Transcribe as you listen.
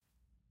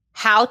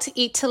How to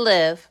Eat to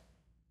Live,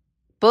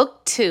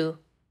 Book 2,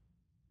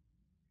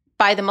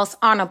 by the Most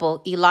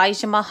Honorable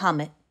Elijah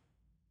Muhammad.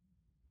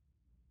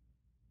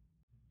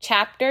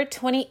 Chapter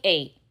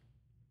 28,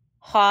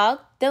 Hog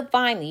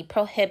Divinely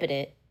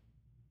Prohibited.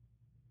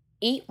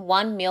 Eat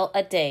 1 meal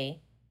a day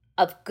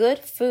of good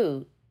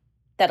food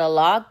that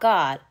Allah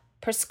God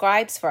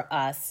prescribes for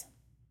us.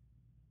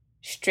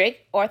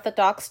 Strict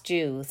Orthodox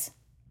Jews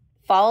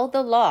follow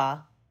the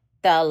law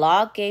that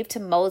Allah gave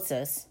to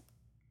Moses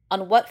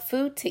on what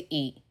food to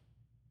eat,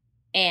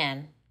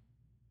 and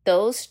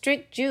those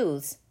strict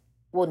Jews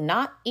will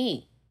not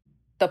eat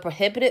the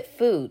prohibited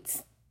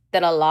foods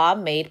that Allah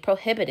made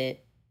prohibited.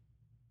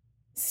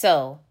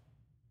 So,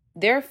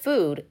 their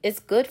food is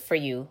good for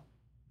you,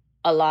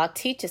 Allah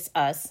teaches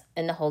us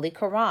in the Holy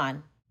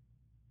Quran,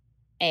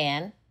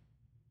 and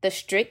the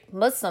strict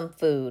Muslim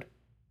food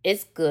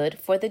is good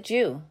for the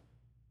Jew.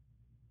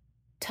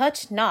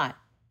 Touch not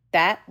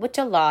that which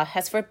Allah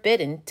has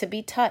forbidden to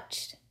be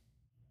touched.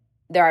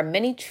 There are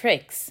many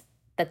tricks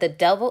that the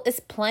devil is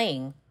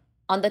playing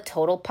on the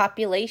total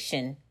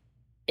population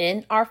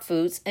in our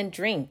foods and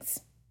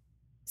drinks.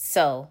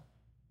 So,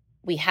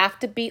 we have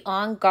to be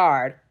on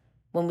guard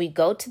when we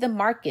go to the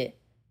market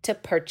to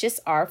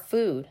purchase our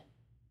food.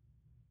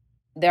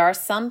 There are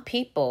some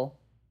people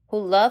who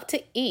love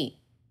to eat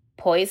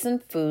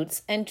poisoned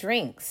foods and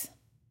drinks,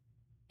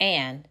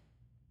 and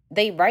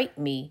they write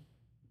me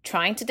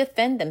trying to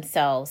defend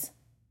themselves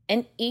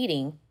in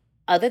eating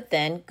other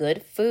than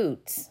good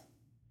foods.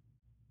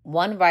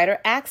 One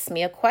writer asked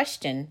me a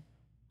question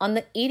on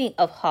the eating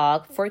of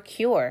hog for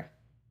cure.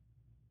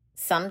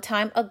 Some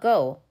time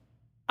ago,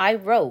 I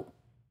wrote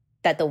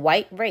that the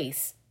white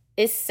race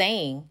is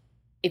saying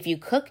if you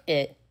cook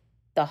it,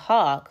 the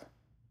hog,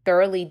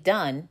 thoroughly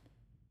done,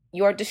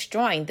 you are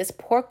destroying this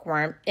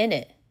porkworm in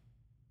it.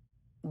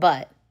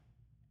 But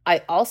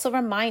I also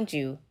remind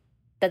you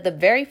that the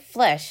very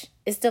flesh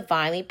is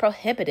divinely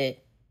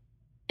prohibited,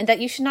 and that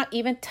you should not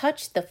even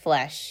touch the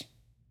flesh,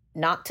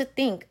 not to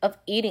think of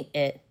eating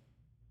it.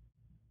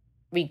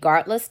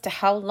 Regardless to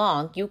how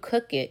long you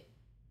cook it,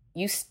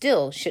 you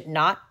still should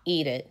not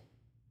eat it.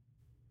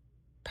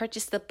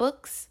 Purchase the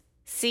books,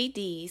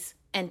 CDs,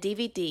 and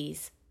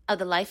DVDs of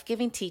the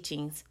life-giving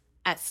teachings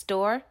at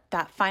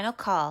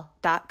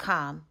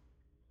store.finalcall.com.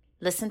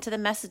 Listen to the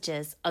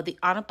messages of the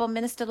Honorable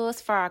Minister Louis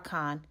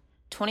Farrakhan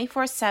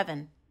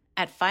 24/7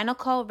 at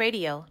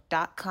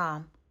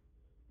finalcallradio.com.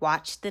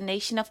 Watch the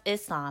Nation of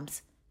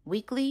Islam's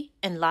weekly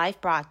and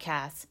live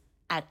broadcasts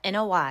at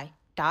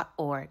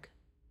NOI.org.